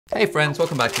Hey friends,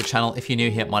 welcome back to the channel. If you're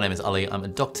new here, my name is Ali. I'm a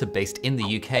doctor based in the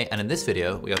UK, and in this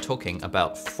video, we are talking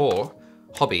about 4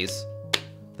 hobbies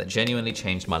that genuinely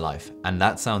changed my life. And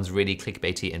that sounds really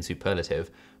clickbaity and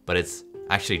superlative, but it's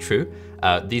actually true.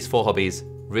 These 4 hobbies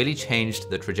really changed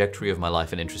the trajectory of my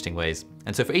life in interesting ways.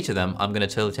 And so for each of them, I'm gonna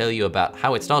tell you about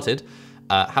how it started,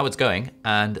 how it's going,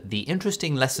 and the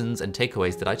interesting lessons and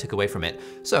takeaways that I took away from it.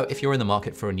 So if you're in the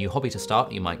market for a new hobby to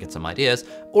start, you might get some ideas,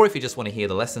 or if you just want to hear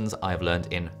the lessons I've learned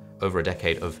in over a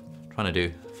decade of trying to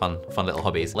do fun little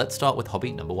hobbies. Let's start with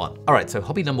hobby number 1. All right, so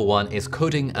hobby number 1 is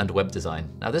coding and web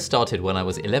design. Now this started when I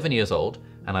was 11 years old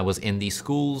and I was in the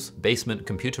school's basement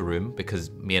computer room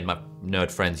because me and my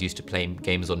nerd friends used to play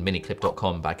games on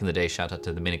miniclip.com back in the day. Shout out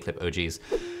to the miniclip OGs.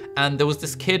 And there was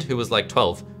this kid who was like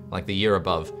 12, like the year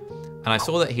above. And I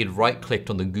saw that he'd right-clicked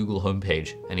on the Google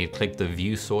homepage and he'd clicked the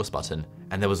view source button.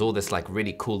 And there was all this like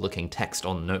really cool looking text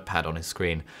on Notepad on his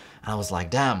screen. And I was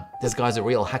like, damn, this guy's a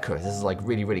real hacker. This is like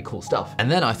really, really cool stuff. And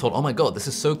then I thought, oh my God, this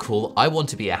is so cool. I want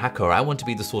to be a hacker. I want to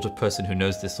be the sort of person who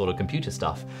knows this sort of computer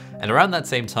stuff. And around that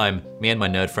same time, me and my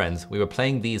nerd friends, we were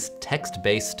playing these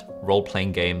text-based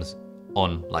role-playing games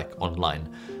online.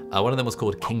 One of them was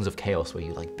called Kings of Chaos, where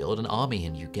you like build an army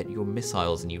and you get your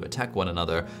missiles and you attack one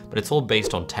another, but it's all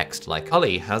based on text. Like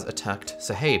Ali has attacked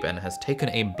Sahib and has taken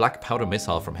a black powder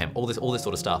missile from him, all this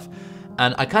sort of stuff.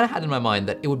 And I kind of had in my mind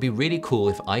that it would be really cool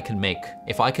if I can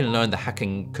learn the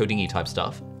hacking, coding-y type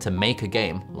stuff to make a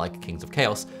game like Kings of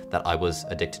Chaos that I was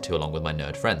addicted to along with my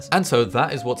nerd friends. And so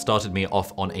that is what started me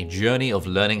off on a journey of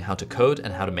learning how to code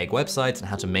and how to make websites and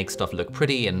how to make stuff look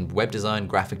pretty and web design,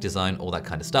 graphic design, all that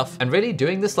kind of stuff. And really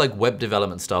doing this like web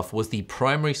development stuff was the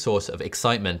primary source of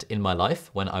excitement in my life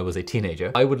when I was a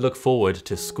teenager. I would look forward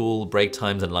to school break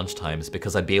times and lunch times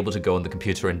because I'd be able to go on the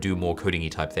computer and do more coding-y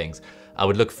type things. I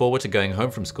would look forward to going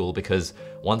home from school because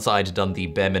once I'd done the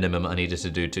bare minimum I needed to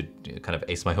do to kind of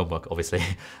ace my homework, obviously,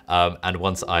 and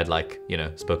once I'd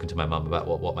spoken to my mum about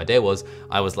what my day was,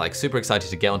 I was like super excited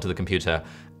to get onto the computer,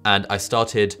 and I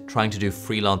started trying to do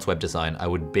freelance web design. I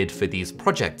would bid for these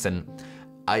projects, and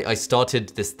I started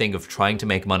this thing of trying to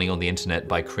make money on the internet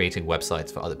by creating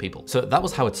websites for other people. So that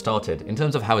was how it started. In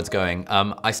terms of how it's going,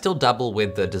 I still dabble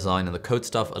with the design and the code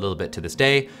stuff a little bit to this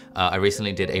day. I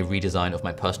recently did a redesign of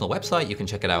my personal website. You can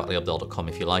check it out, aliabdaal.com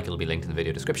if you like. It'll be linked in the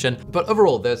video description. But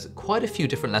overall, there's quite a few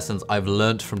different lessons I've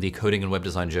learned from the coding and web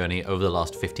design journey over the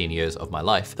last 15 years of my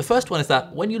life. The first one is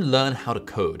that when you learn how to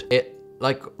code, it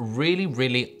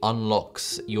really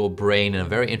unlocks your brain in a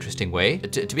very interesting way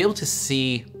to be able to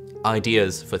see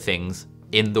ideas for things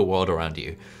in the world around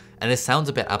you. And this sounds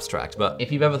a bit abstract, but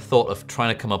if you've ever thought of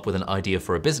trying to come up with an idea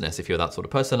for a business, if you're that sort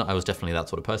of person, I was definitely that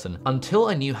sort of person. Until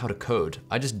I knew how to code,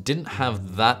 I just didn't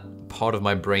have that part of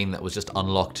my brain that was just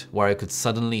unlocked where I could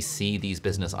suddenly see these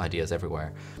business ideas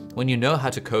everywhere. When you know how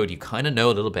to code, you kind of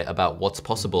know a little bit about what's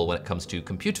possible when it comes to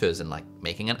computers and like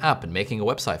making an app and making a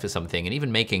website for something and even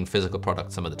making physical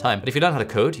products some of the time. But if you learn how to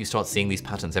code, you start seeing these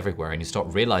patterns everywhere and you start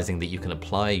realizing that you can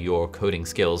apply your coding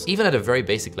skills, even at a very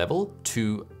basic level,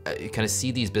 to kind of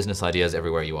see these business ideas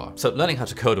everywhere you are. So learning how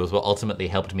to code was what ultimately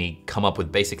helped me come up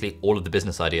with basically all of the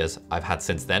business ideas I've had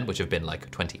since then, which have been like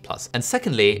 20 plus. And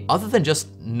secondly, other than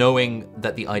just knowing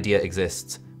that the idea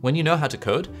exists, when you know how to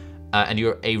code, and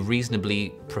you're a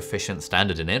reasonably proficient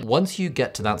standard in it, once you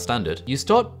get to that standard, you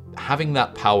start having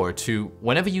that power to,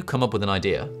 whenever you come up with an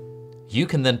idea, you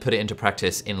can then put it into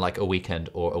practice in like a weekend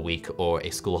or a week or a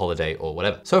school holiday or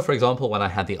whatever. So for example, when I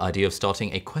had the idea of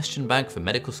starting a question bank for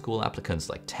medical school applicants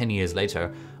like 10 years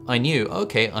later, I knew,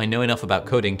 okay, I know enough about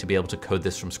coding to be able to code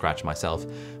this from scratch myself.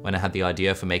 When I had the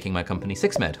idea for making my company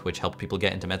 6med, which helped people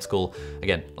get into med school,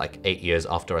 again, like 8 years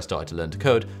after I started to learn to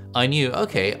code, I knew,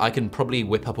 okay, I can probably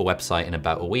whip up a website in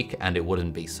about a week and it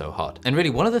wouldn't be so hard. And really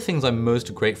one of the things I'm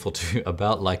most grateful to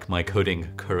about like my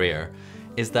coding career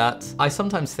is that I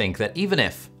sometimes think that even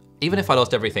if I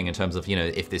lost everything in terms of,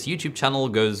 if this YouTube channel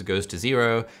goes to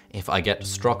zero, if I get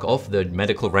struck off the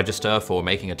medical register for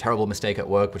making a terrible mistake at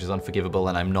work, which is unforgivable,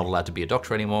 and I'm not allowed to be a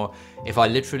doctor anymore, if I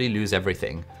literally lose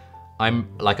everything, I'm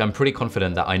pretty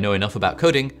confident that I know enough about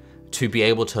coding to be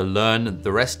able to learn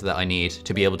the rest that I need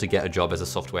to be able to get a job as a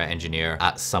software engineer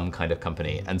at some kind of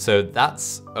company. And so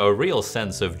that's a real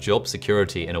sense of job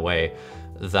security in a way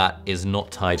that is not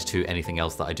tied to anything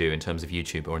else that I do in terms of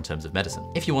YouTube or in terms of medicine.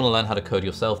 If you want to learn how to code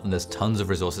yourself, then there's tons of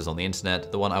resources on the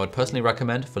internet. The one I would personally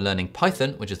recommend for learning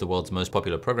Python, which is the world's most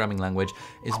popular programming language,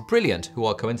 is Brilliant, who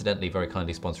are coincidentally very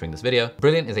kindly sponsoring this video.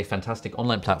 Brilliant is a fantastic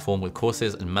online platform with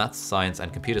courses in maths, science,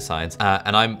 and computer science.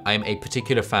 And I'm a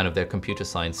particular fan of their computer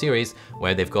science series,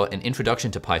 where they've got an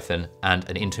introduction to Python and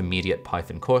an intermediate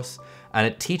Python course. And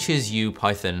it teaches you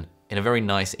Python in a very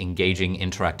nice, engaging,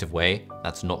 interactive way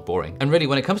that's not boring. And really,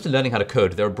 when it comes to learning how to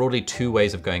code, there are broadly two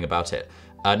ways of going about it.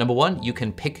 Number one, you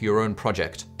can pick your own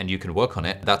project and you can work on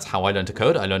it. That's how I learned to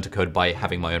code. I learned to code by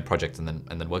having my own projects and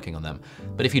then working on them.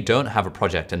 But if you don't have a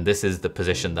project, and this is the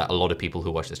position that a lot of people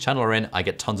who watch this channel are in, I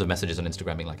get tons of messages on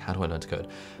Instagram being like, how do I learn to code?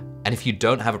 And if you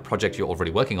don't have a project you're already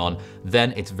working on,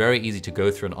 then it's very easy to go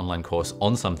through an online course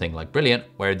on something like Brilliant,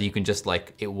 where you can just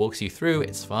it walks you through,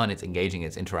 it's fun, it's engaging,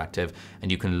 it's interactive,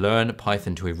 and you can learn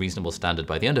Python to a reasonable standard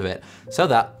by the end of it, so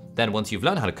that then once you've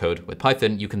learned how to code with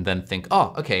Python, you can then think,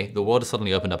 oh, okay, the world has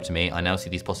suddenly opened up to me. I now see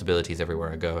these possibilities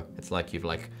everywhere I go. It's like you've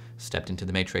stepped into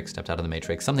the matrix, stepped out of the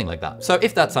matrix, something like that. So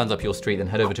if that sounds up your street, then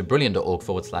head over to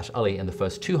brilliant.org/Ali, and the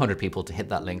first 200 people to hit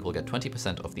that link will get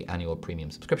 20% off the annual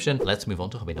premium subscription. Let's move on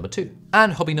to hobby number 2.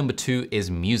 And hobby number 2 is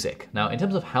music. Now, in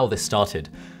terms of how this started,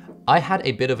 I had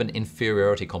a bit of an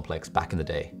inferiority complex back in the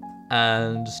day,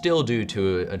 and still do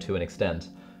to an extent,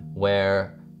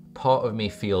 where part of me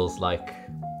feels like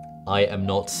I am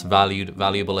not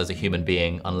valuable as a human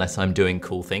being unless I'm doing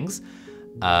cool things.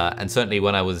 And certainly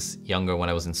when I was younger, when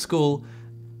I was in school,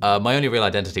 my only real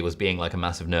identity was being like a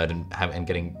massive nerd and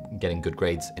getting good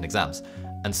grades in exams.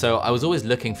 And so I was always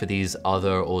looking for these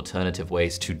other alternative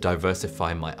ways to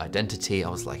diversify my identity. I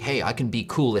was like, hey, I can be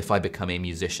cool if I become a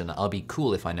musician. I'll be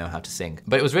cool if I know how to sing.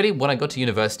 But it was really when I got to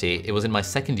university, it was in my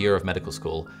second year of medical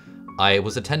school, I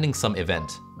was attending some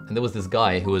event. And there was this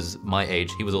guy who was my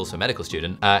age, he was also a medical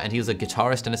student, and he was a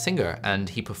guitarist and a singer, and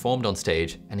he performed on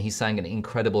stage, and he sang an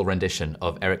incredible rendition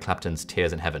of Eric Clapton's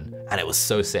Tears in Heaven, and it was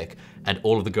so sick, and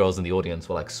all of the girls in the audience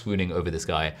were swooning over this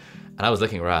guy, and I was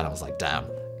looking around, I was like, damn,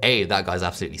 A, that guy's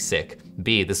absolutely sick,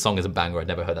 B, this song is a banger, I'd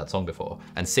never heard that song before,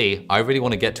 and C, I really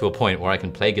want to get to a point where I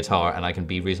can play guitar and I can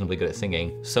be reasonably good at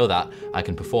singing so that I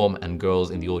can perform and girls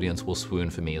in the audience will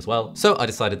swoon for me as well. So I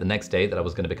decided the next day that I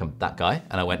was going to become that guy,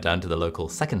 and I went down to the local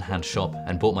secondhand shop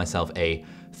and bought myself a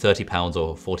 £30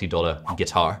 or $40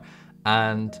 guitar.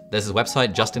 And there's this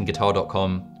website,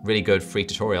 justinguitar.com, really good free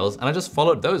tutorials, and I just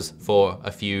followed those for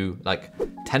a few,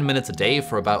 10 minutes a day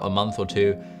for about a month or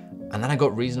two. And then I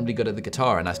got reasonably good at the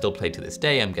guitar, and I still play to this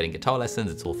day. I'm getting guitar lessons,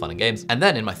 it's all fun and games. And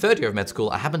then in my third year of med school,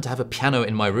 I happened to have a piano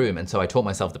in my room, and so I taught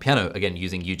myself the piano, again,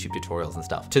 using YouTube tutorials and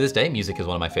stuff. To this day, music is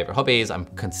one of my favorite hobbies. I'm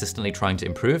consistently trying to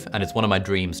improve, and it's one of my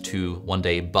dreams to one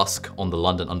day busk on the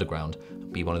London Underground,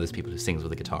 be one of those people who sings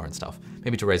with a guitar and stuff,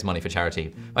 maybe to raise money for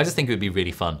charity. I just think it would be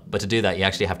really fun. But to do that, you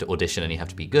actually have to audition and you have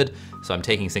to be good. So I'm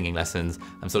taking singing lessons,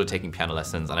 I'm sort of taking piano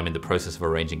lessons, and I'm in the process of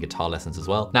arranging guitar lessons as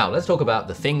well. Now, let's talk about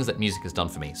the things that music has done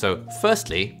for me. So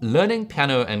firstly, learning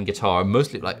piano and guitar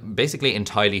mostly, basically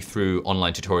entirely through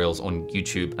online tutorials on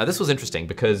YouTube. Now this was interesting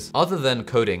because other than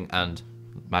coding and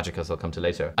magic, as I'll come to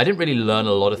later, I didn't really learn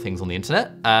a lot of things on the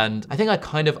internet. And I think I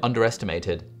kind of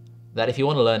underestimated that if you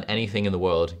want to learn anything in the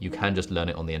world, you can just learn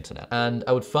it on the internet. And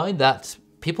I would find that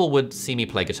people would see me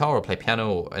play guitar or play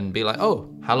piano and be like, oh,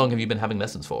 how long have you been having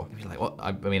lessons for? I'd be like, what?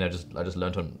 I mean, I just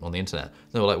learned on the internet.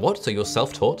 And they were like, what? So you're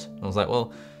self-taught? And I was like,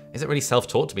 well, is it really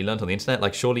self-taught to be learned on the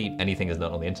internet? Surely anything is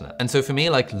learned on the internet. And so for me,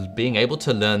 being able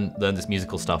to learn this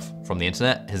musical stuff from the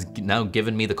internet has now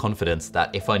given me the confidence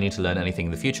that if I need to learn anything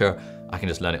in the future, I can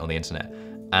just learn it on the internet.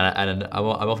 And I'm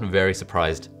often very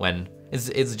surprised when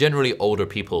it's generally older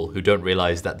people who don't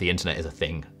realize that the internet is a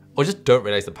thing, or just don't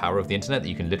realize the power of the internet, that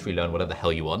you can literally learn whatever the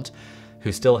hell you want,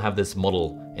 who still have this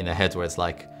model in their heads where it's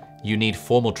like, you need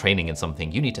formal training in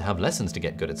something, you need to have lessons to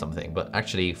get good at something. But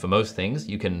actually, for most things,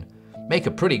 you can make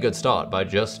a pretty good start by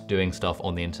just doing stuff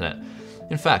on the internet.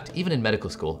 In fact, even in medical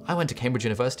school, I went to Cambridge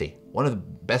University, one of the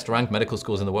best ranked medical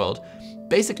schools in the world.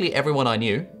 Basically everyone I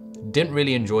knew didn't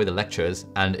really enjoy the lectures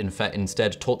and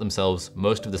instead taught themselves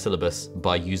most of the syllabus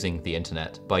by using the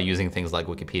internet, by using things like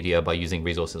Wikipedia, by using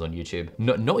resources on YouTube,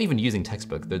 not even using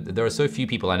textbooks. There are so few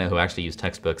people I know who actually use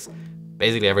textbooks.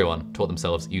 Basically everyone taught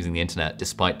themselves using the internet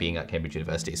despite being at Cambridge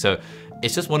University. So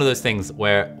it's just one of those things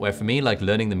where for me,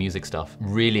 learning the music stuff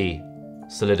really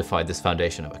solidified this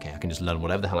foundation of, okay, I can just learn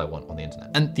whatever the hell I want on the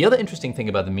internet. And the other interesting thing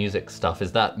about the music stuff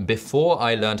is that before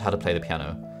I learned how to play the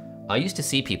piano, I used to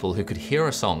see people who could hear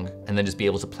a song and then just be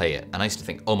able to play it. And I used to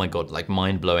think, oh my God,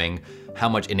 mind-blowing, how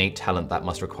much innate talent that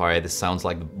must require. This sounds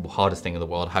like the hardest thing in the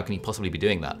world. How can you possibly be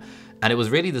doing that? And it was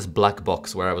really this black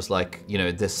box where I was like,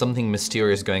 there's something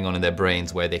mysterious going on in their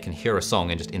brains where they can hear a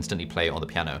song and just instantly play it on the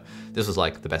piano. This was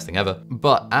the best thing ever.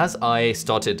 But as I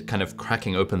started kind of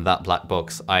cracking open that black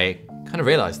box, I kind of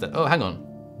realized that, oh, hang on,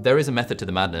 there is a method to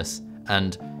the madness.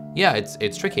 And yeah,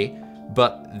 it's tricky.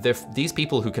 But these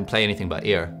people who can play anything by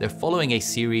ear, they're following a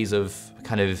series of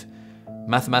kind of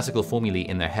mathematical formulae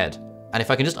in their head. And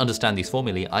if I can just understand these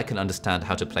formulae, I can understand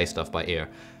how to play stuff by ear.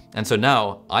 And so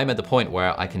now I'm at the point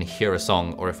where I can hear a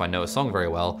song, or if I know a song very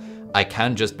well, I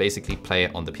can just basically play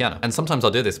it on the piano. And sometimes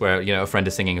I'll do this where, you know, a friend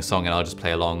is singing a song and I'll just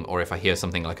play along, or if I hear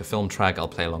something like a film track, I'll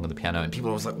play along on the piano, and people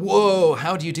are always like, whoa,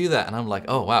 how do you do that? And I'm like,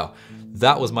 oh, wow.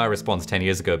 That was my response 10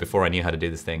 years ago before I knew how to do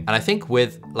this thing. And I think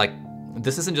with, like,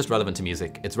 this isn't just relevant to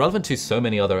music, it's relevant to so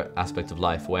many other aspects of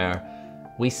life where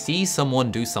we see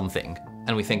someone do something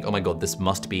and we think, oh my God, this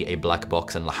must be a black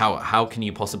box, and how can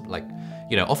you possibly, like,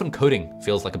 you know, often coding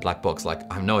feels like a black box, like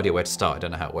I have no idea where to start, I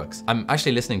don't know how it works. I'm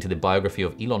actually listening to the biography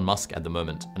of Elon Musk at the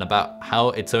moment, and about how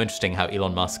it's so interesting how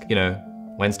Elon Musk, you know,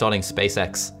 when starting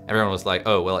SpaceX, everyone was like,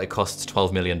 oh, well, it costs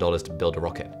 $12 million to build a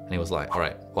rocket. And he was like, all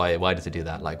right, why does it do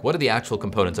that? Like, what are the actual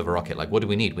components of a rocket? Like, what do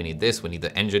we need? We need this, we need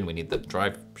the engine, we need the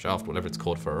drive shaft, whatever it's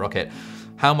called for a rocket.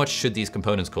 How much should these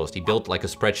components cost? He built like a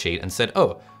spreadsheet and said,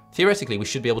 oh, theoretically, we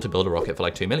should be able to build a rocket for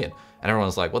like 2 million. And everyone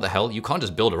was like, what the hell? You can't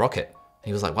just build a rocket. And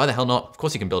he was like, why the hell not? Of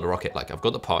course you can build a rocket. Like, I've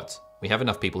got the parts. We have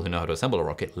enough people who know how to assemble a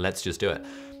rocket. Let's just do it.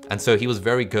 And so he was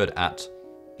very good at,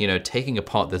 you know, taking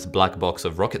apart this black box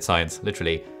of rocket science,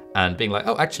 literally, and being like,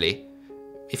 oh, actually,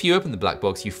 if you open the black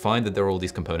box, you find that there are all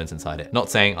these components inside it. Not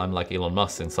saying I'm like Elon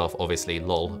Musk and stuff, obviously,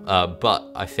 lol.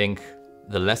 But I think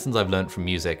the lessons I've learned from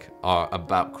music are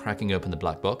about cracking open the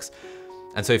black box.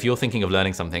 And so if you're thinking of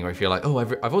learning something, or if you're like, oh,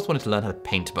 I've always wanted to learn how to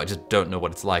paint, but I just don't know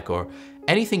what it's like, or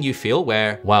anything you feel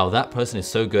where, wow, that person is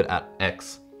so good at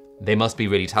X, they must be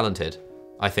really talented.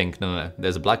 I think, no,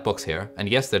 there's a black box here. And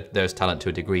yes, there's talent to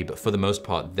a degree, but for the most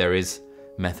part, there is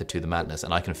method to the madness,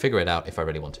 and I can figure it out if I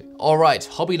really want to. All right,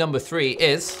 hobby number 3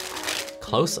 is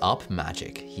close-up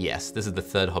magic. Yes, this is the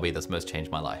third hobby that's most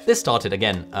changed my life. This started,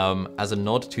 again, as a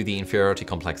nod to the inferiority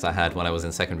complex I had when I was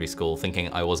in secondary school,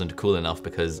 thinking I wasn't cool enough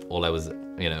because all I was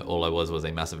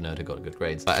a massive nerd who got good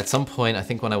grades. But at some point, I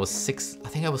think when I was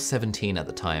 17 at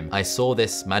the time, I saw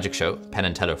this magic show, Penn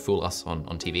and Teller Fool Us, on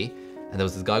TV, and there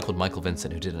was this guy called Michael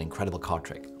Vincent who did an incredible card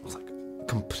trick. I was like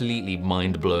completely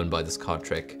mind blown by this card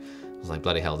trick. I was like,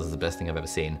 bloody hell, this is the best thing I've ever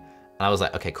seen. And I was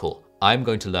like, okay, cool. I'm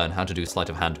going to learn how to do sleight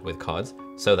of hand with cards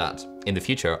so that in the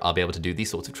future, I'll be able to do these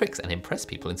sorts of tricks and impress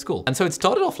people in school. And so it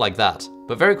started off like that,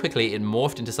 but very quickly it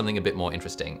morphed into something a bit more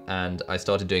interesting. And I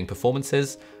started doing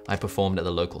performances. I performed at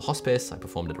the local hospice. I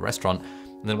performed at a restaurant.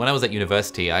 And then when I was at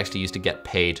university, I actually used to get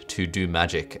paid to do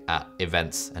magic at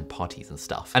events and parties and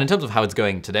stuff. And in terms of how it's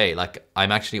going today, like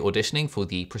I'm actually auditioning for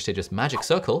the prestigious Magic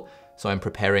Circle. So I'm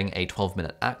preparing a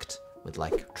 12-minute act with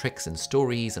like tricks and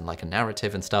stories and like a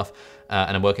narrative and stuff.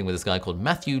 And I'm working with this guy called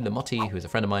Matthew Lamotti, who's a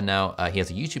friend of mine now. He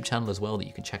has a YouTube channel as well that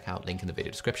you can check out, link in the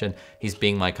video description. He's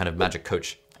being my kind of magic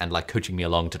coach and like coaching me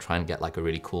along to try and get like a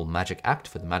really cool magic act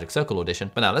for the Magic Circle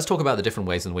audition. But now let's talk about the different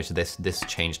ways in which this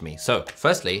changed me. So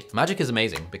firstly, magic is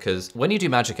amazing because when you do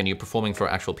magic and you're performing for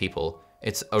actual people,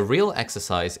 it's a real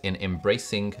exercise in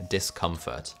embracing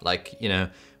discomfort. Like, you know,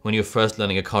 when you're first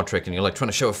learning a card trick and you're like trying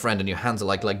to show a friend and your hands are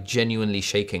like genuinely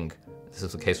shaking. This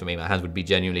is the case for me. My hands would be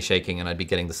genuinely shaking and I'd be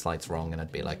getting the sleights wrong and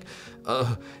I'd be like,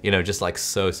 oh, you know, just like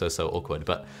so awkward.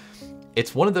 But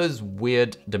it's one of those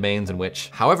weird domains in which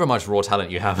however much raw talent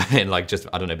you have in like just,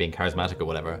 I don't know, being charismatic or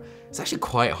whatever, it's actually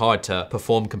quite hard to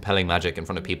perform compelling magic in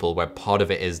front of people where part of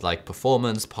it is like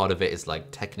performance, part of it is like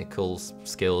technical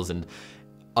skills, and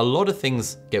a lot of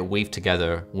things get weaved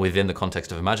together within the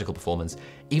context of a magical performance,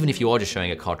 even if you are just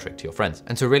showing a card trick to your friends.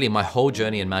 And so really my whole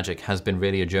journey in magic has been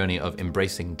really a journey of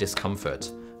embracing discomfort,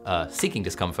 seeking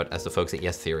discomfort, as the folks at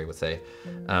Yes Theory would say.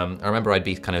 I remember I'd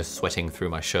be kind of sweating through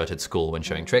my shirt at school when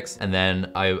showing tricks. And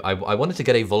then I wanted to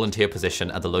get a volunteer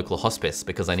position at the local hospice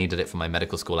because I needed it for my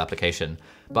medical school application.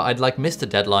 But I'd like missed a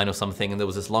deadline or something and there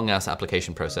was this long ass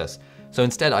application process. So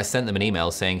instead I sent them an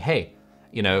email saying, hey,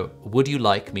 you know, would you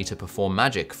like me to perform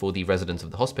magic for the residents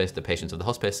of the hospice, the patients of the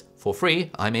hospice, for free?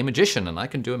 I'm a magician and I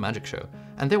can do a magic show.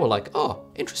 And they were like, oh,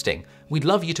 interesting. We'd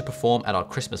love you to perform at our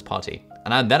Christmas party.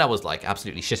 And then I was like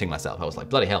absolutely shitting myself. I was like,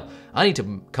 bloody hell, I need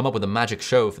to come up with a magic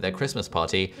show for their Christmas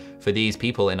party for these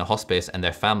people in a hospice and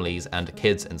their families and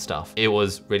kids and stuff. It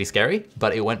was really scary,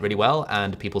 but it went really well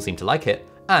and people seemed to like it.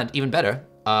 And even better,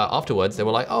 afterwards, they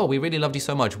were like, oh, we really loved you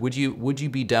so much. Would you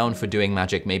be down for doing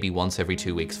magic maybe once every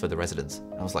 2 weeks for the residents?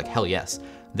 And I was like, hell yes.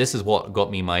 This is what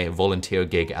got me my volunteer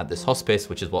gig at this hospice,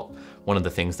 which is one of the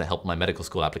things that helped my medical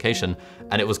school application.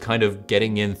 And it was kind of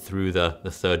getting in through the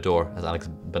third door, as Alex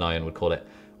Benayan would call it,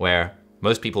 where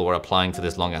most people were applying for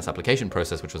this long ass application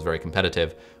process, which was very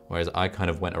competitive, whereas I kind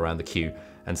of went around the queue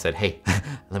and said, hey,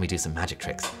 let me do some magic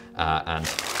tricks, and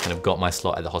kind of got my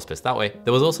slot at the hospice that way.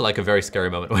 There was also like a very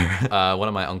scary moment where one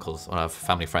of my uncles, one of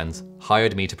family friends,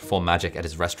 hired me to perform magic at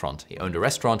his restaurant. He owned a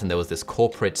restaurant and there was this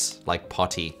corporate like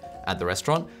party at the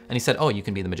restaurant, and he said, oh, you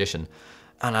can be the magician.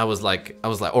 And I was like,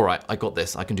 all right, I got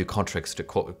this. I can do card tricks to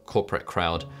corporate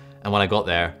crowd. And when I got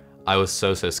there, I was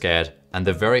so scared. And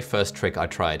the very first trick I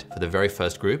tried for the very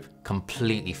first group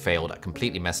completely failed. I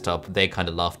completely messed up. They kind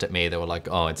of laughed at me. They were like,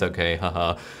 oh, it's okay,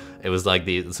 haha. It was like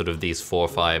these 4 or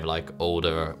 5 like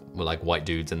older, like white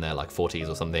dudes in their like 40s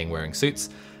or something wearing suits.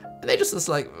 They just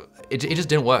like, it just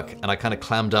didn't work. And I kind of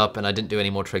clammed up and I didn't do any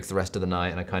more tricks the rest of the night.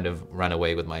 And I kind of ran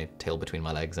away with my tail between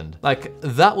my legs. And like,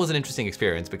 that was an interesting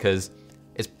experience because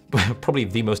it's probably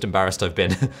the most embarrassed I've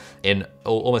been in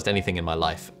almost anything in my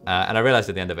life. And I realized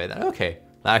at the end of it that, okay,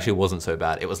 that actually wasn't so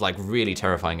bad. It was like really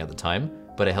terrifying at the time,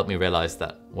 but it helped me realize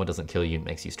that what doesn't kill you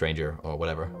makes you stranger or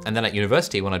whatever. And then at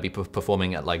university, when I'd be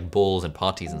performing at like balls and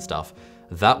parties and stuff,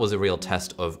 that was a real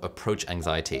test of approach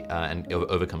anxiety and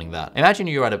overcoming that. Imagine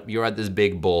you're at this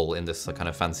big ball in this kind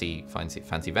of fancy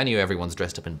venue. Everyone's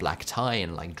dressed up in black tie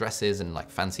and like dresses and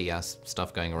like fancy ass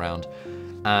stuff going around.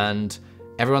 And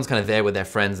everyone's kind of there with their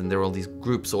friends and there are all these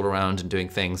groups all around and doing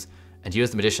things. And you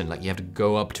as the magician, like you have to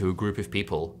go up to a group of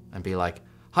people and be like,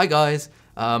 hi guys,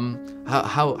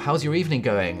 how's your evening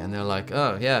going? And they're like,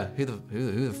 oh yeah, who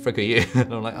the frick are you?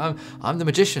 And I'm like, I'm the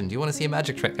magician. Do you want to see a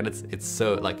magic trick? And it's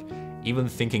so like, even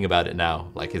thinking about it now,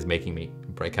 like is making me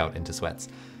break out into sweats.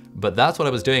 But that's what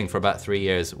I was doing for about 3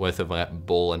 years worth of my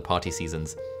ball and party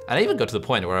seasons. And I even got to the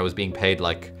point where I was being paid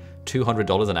like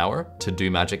 $200 an hour to do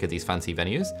magic at these fancy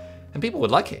venues. And people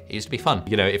would like it. It used to be fun.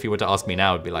 You know, if you were to ask me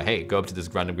now, it'd be like, hey, go up to this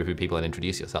random group of people and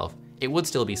introduce yourself. It would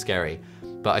still be scary.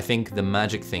 But I think the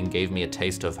magic thing gave me a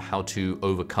taste of how to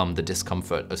overcome the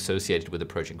discomfort associated with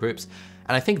approaching groups.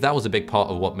 And I think that was a big part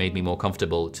of what made me more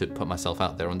comfortable to put myself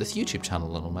out there on this YouTube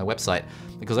channel and on my website,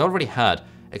 because I already had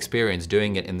experience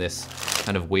doing it in this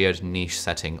kind of weird niche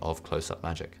setting of close-up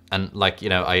magic. And like, you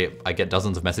know, I get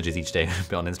dozens of messages each day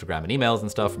on Instagram and emails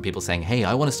and stuff from people saying, hey,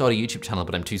 I want to start a YouTube channel,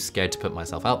 but I'm too scared to put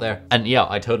myself out there. And yeah,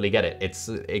 I totally get it. It's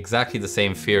exactly the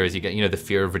same fear as you get, you know, the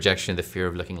fear of rejection, the fear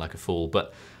of looking like a fool.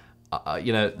 But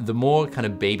you know, the more kind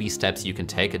of baby steps you can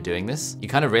take at doing this, you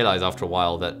kind of realize after a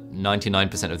while that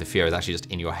 99% of the fear is actually just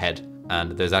in your head.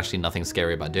 And there's actually nothing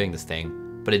scary about doing this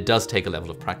thing, but it does take a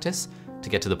level of practice to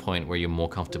get to the point where you're more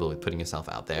comfortable with putting yourself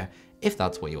out there, if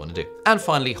that's what you want to do. And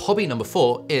finally, hobby number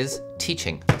 4 is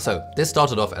teaching. So this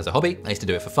started off as a hobby. I used to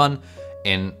do it for fun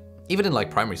even in like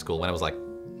primary school when I was like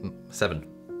 7.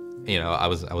 You know, I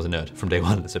was a nerd from day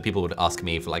one. So people would ask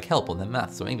me for like help on their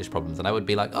maths or English problems. And I would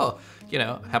be like, oh, you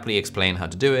know, happily explain how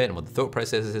to do it and what the thought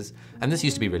process is. And this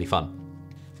used to be really fun.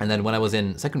 And then when I was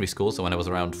in secondary school, so when I was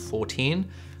around 14,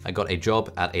 I got a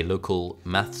job at a local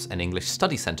maths and English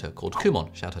study center called Kumon.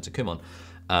 Shout out to Kumon.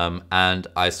 And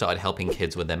I started helping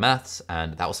kids with their maths,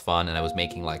 and that was fun. And I was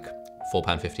making like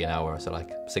 £4.50 an hour, so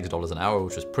like $6 an hour,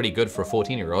 which was pretty good for a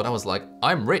 14-year-old. I was like,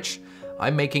 I'm rich.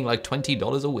 I'm making like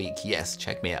 $20 a week. Yes,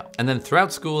 check me out. And then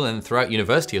throughout school and throughout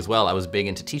university as well, I was big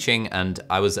into teaching, and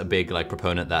I was a big like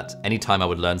proponent that anytime I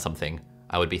would learn something,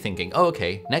 I would be thinking, oh,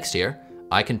 okay, next year,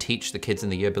 I can teach the kids in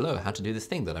the year below how to do this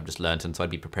thing that I've just learned. And so I'd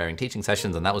be preparing teaching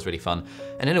sessions, and that was really fun.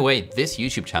 And in a way, this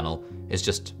YouTube channel is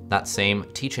just that same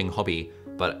teaching hobby,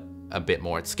 but a bit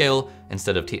more at scale.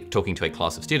 Instead of talking to a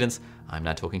class of students, I'm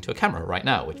now talking to a camera right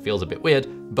now, which feels a bit weird.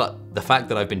 But the fact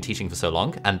that I've been teaching for so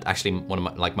long, and actually one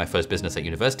of my first business at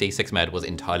university, 6med, was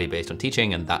entirely based on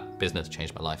teaching, and that business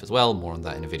changed my life as well. More on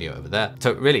that in a video over there.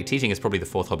 So really, teaching is probably the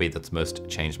 4th hobby that's most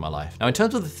changed my life. Now, in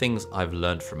terms of the things I've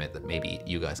learned from it that maybe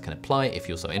you guys can apply if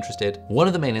you're so interested, one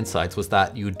of the main insights was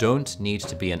that you don't need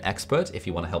to be an expert if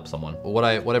you want to help someone. What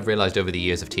I've realized over the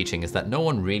years of teaching is that no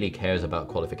one really cares about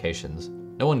qualifications.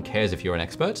 No one cares if you're an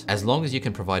expert, as long as you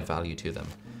can provide value to them.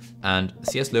 And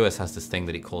C.S. Lewis has this thing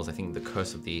that he calls, I think, the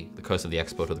curse of the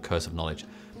expert, or the curse of knowledge,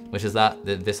 which is that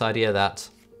this idea that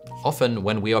often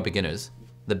when we are beginners,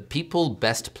 the people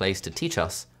best placed to teach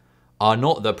us are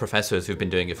not the professors who've been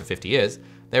doing it for 50 years.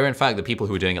 They're in fact the people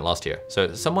who were doing it last year.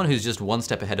 So someone who's just one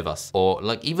step ahead of us, or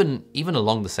like even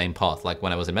along the same path. Like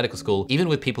when I was in medical school, even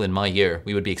with people in my year,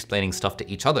 we would be explaining stuff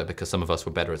to each other because some of us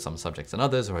were better at some subjects than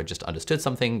others, or had just understood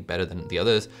something better than the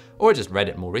others, or just read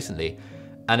it more recently.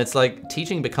 And it's like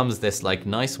teaching becomes this like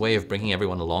nice way of bringing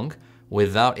everyone along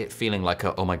without it feeling like,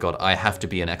 oh my God, I have to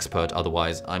be an expert,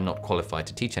 otherwise I'm not qualified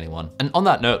to teach anyone. And on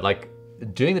that note, like,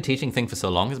 doing the teaching thing for so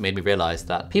long has made me realize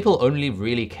that people only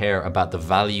really care about the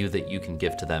value that you can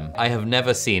give to them. I have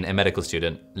never seen a medical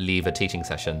student leave a teaching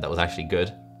session that was actually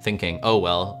good thinking, oh,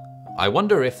 well, I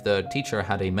wonder if the teacher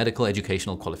had a medical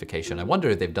educational qualification. I wonder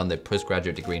if they've done their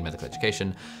postgraduate degree in medical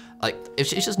education. Like,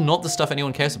 it's just not the stuff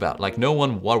anyone cares about. Like, no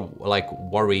one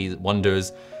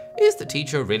wonders, is the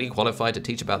teacher really qualified to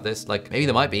teach about this? Like, maybe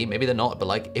they might be, maybe they're not, but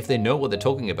like, if they know what they're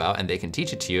talking about and they can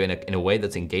teach it to you in a way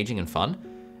that's engaging and fun,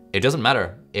 It doesn't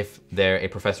matter if they're a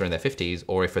professor in their 50s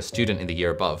or if a student in the year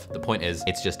above. The point is,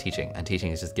 it's just teaching, and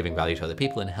teaching is just giving value to other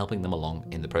people and helping them along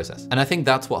in the process. And I think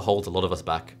that's what holds a lot of us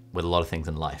back with a lot of things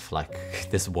in life, like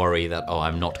this worry that, oh,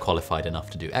 I'm not qualified enough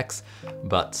to do X.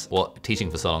 But what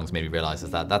teaching for so long has made me realize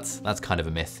is that that's kind of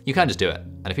a myth. You can just do it,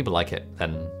 and if people like it,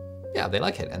 then yeah, they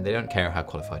like it, and they don't care how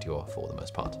qualified you are for the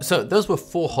most part. So those were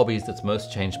 4 hobbies that's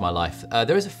most changed my life.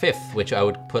 There is a 5th, which I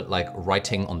would put like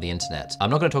writing on the internet. I'm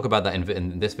not gonna talk about that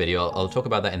in this video. I'll talk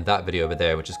about that in that video over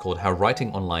there, which is called How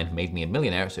Writing Online Made Me a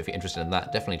Millionaire. So if you're interested in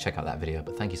that, definitely check out that video.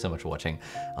 But thank you so much for watching.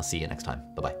 I'll see you next time.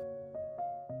 Bye-bye.